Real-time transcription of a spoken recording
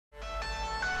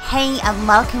Hey and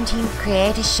welcome to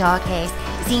Creator Showcase,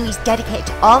 a series dedicated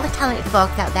to all the talented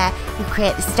folks out there who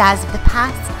create the stars of the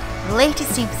past, the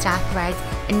latest superstar threads,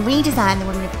 and redesign the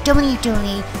women of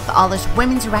WWE for all those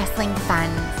women's wrestling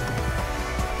fans.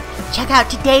 Check out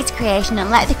today's creation and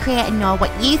let the creator know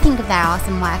what you think of their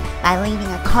awesome work by leaving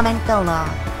a comment below.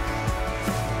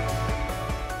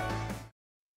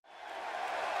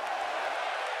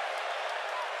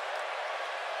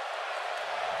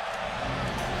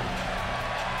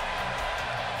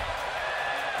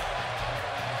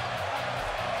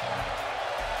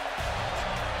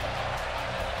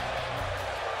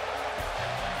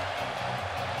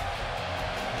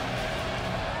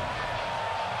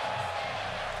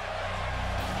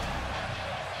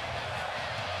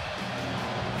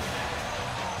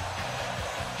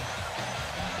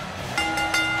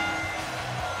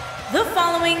 The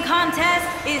following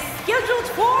contest is scheduled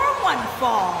for one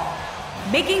fall.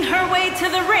 Making her way to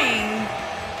the ring,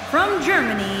 from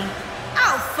Germany,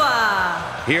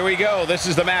 Alpha. Here we go. This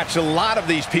is the match a lot of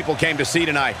these people came to see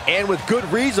tonight. And with good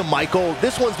reason, Michael.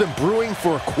 This one's been brewing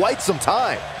for quite some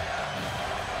time.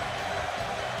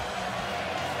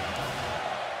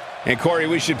 And Corey,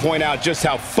 we should point out just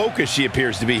how focused she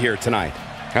appears to be here tonight.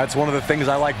 That's one of the things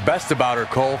I like best about her,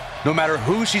 Cole. No matter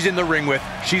who she's in the ring with,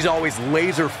 she's always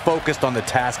laser focused on the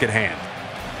task at hand.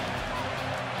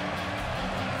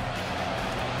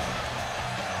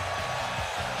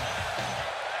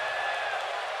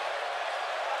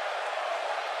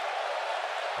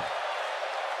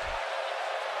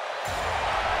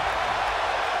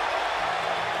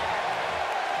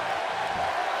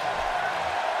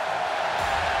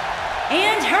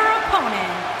 And her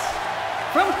opponent,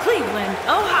 from Cleveland,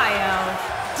 Ohio,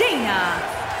 Dana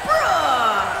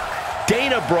Brooke.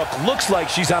 Dana Brooke looks like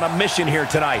she's on a mission here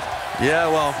tonight. Yeah,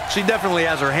 well, she definitely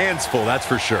has her hands full, that's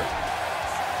for sure.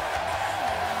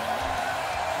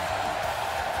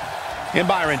 And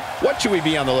Byron, what should we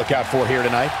be on the lookout for here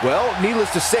tonight? Well,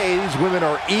 needless to say, these women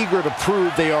are eager to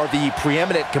prove they are the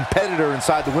preeminent competitor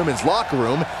inside the women's locker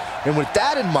room. And with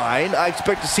that in mind, I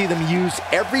expect to see them use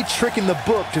every trick in the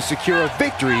book to secure a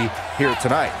victory here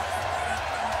tonight.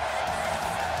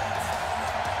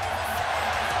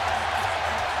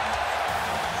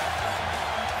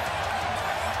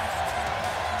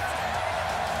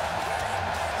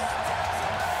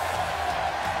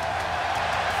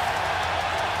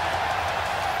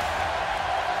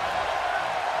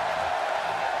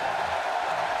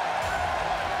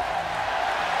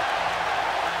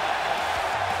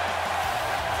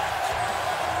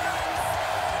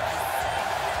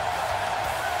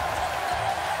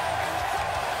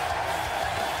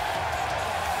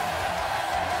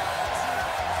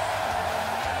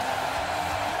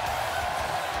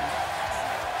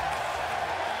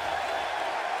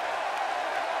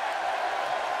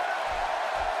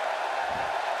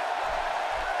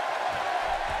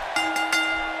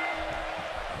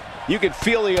 You can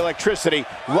feel the electricity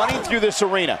running through this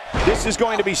arena. This is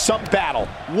going to be some battle,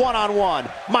 one-on-one,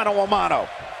 mano-a-mano.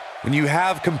 When you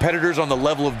have competitors on the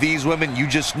level of these women, you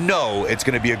just know it's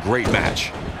going to be a great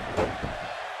match.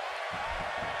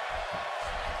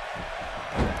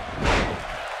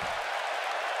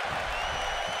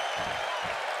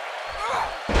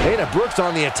 Dana Brooke's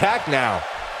on the attack now.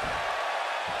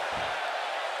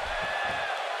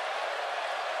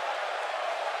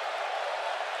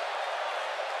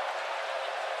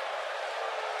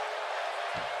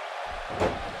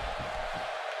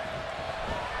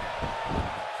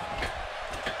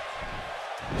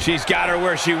 She's got her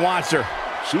where she wants her.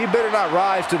 She better not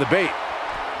rise to the bait.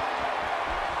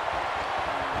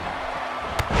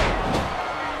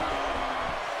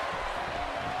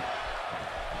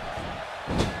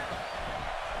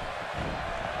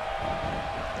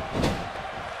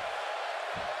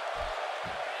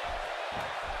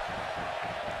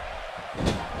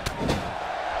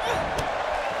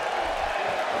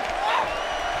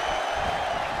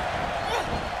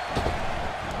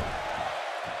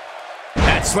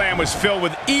 Slam was filled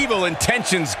with evil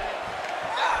intentions.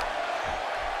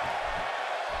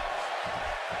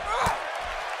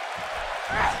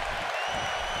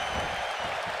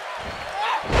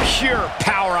 Pure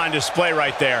power on display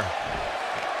right there.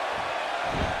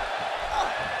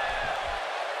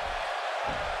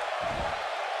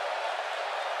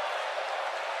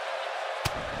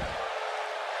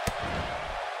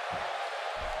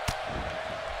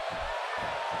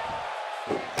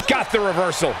 Got the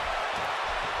reversal.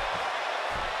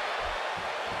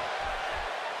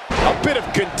 Bit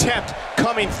of contempt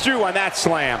coming through on that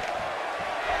slam.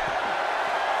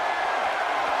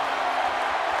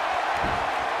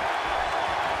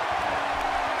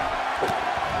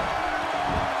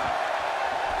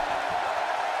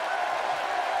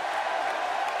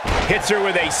 Hits her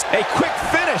with a quick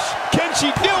finish. Can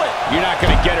she do it? You're not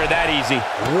going to get her that easy.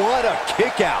 What a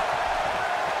kick out.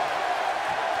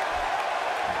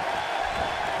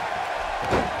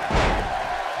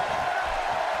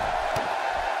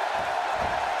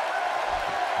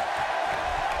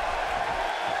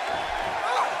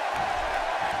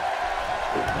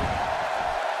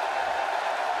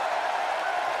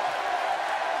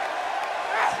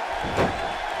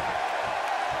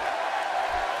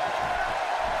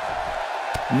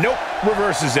 Nope,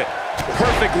 reverses it.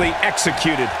 Perfectly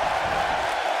executed.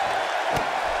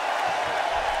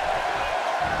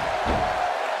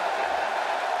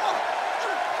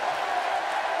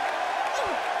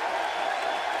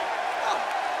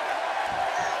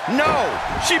 No,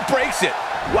 she breaks it.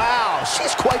 Wow,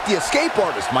 she's quite the escape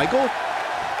artist, Michael.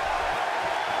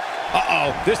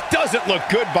 Uh-oh, this doesn't look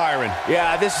good, Byron.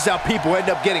 Yeah, this is how people end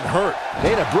up getting hurt.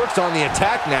 Dana Brooks on the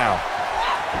attack now.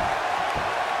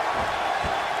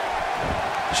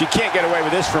 She can't get away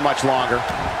with this for much longer.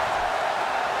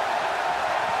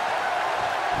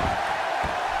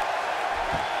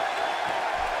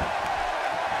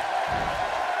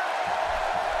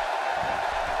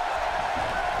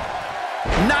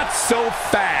 Not so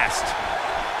fast.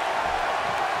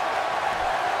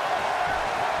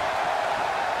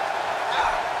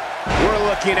 We're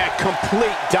looking at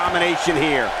complete domination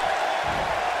here.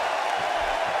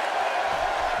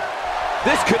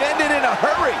 This could end it in a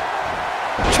hurry.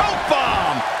 Choke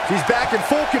bomb! She's back in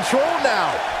full control now.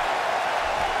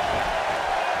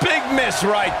 Big miss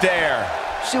right there.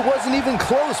 She wasn't even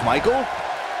close, Michael.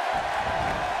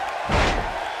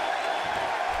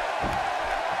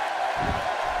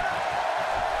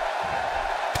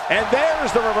 And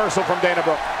there's the reversal from Dana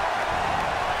Brooke.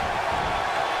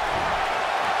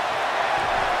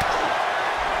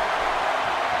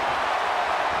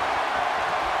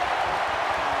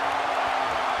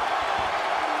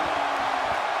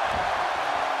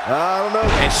 I don't know.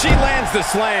 And she lands the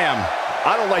slam.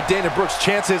 I don't like Dana Brooks'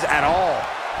 chances at all.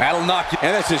 That'll knock you.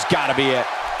 And this has got to be it.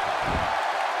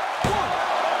 1,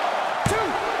 2,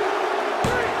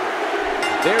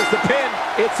 3. There's the pin.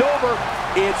 It's over.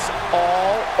 It's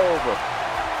all over.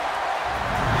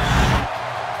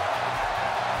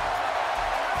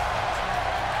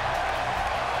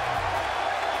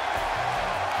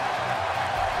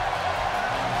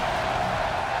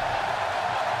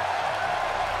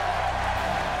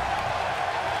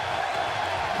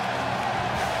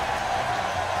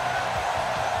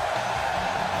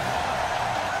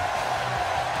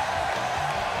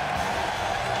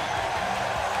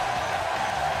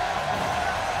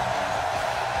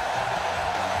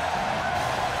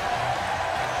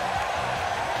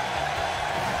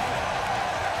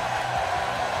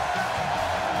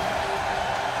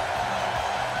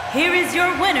 Here is your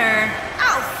winner,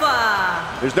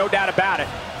 Alpha. There's no doubt about it.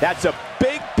 That's a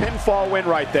big pinfall win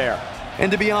right there. And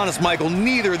to be honest, Michael,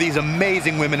 neither of these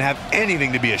amazing women have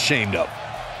anything to be ashamed of.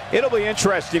 It'll be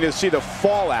interesting to see the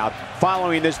fallout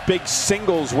following this big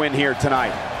singles win here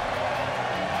tonight.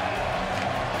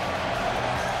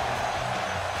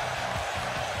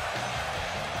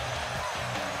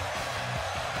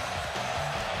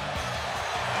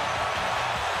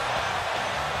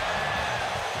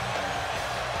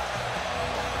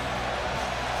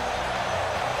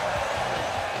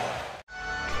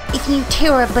 If you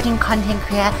too are a budding content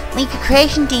creator, leave your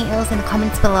creation details in the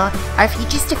comments below, or if you're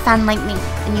just a fan like me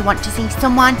and you want to see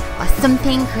someone or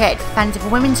something created for fans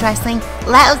of women's wrestling,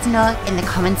 let us know in the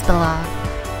comments below.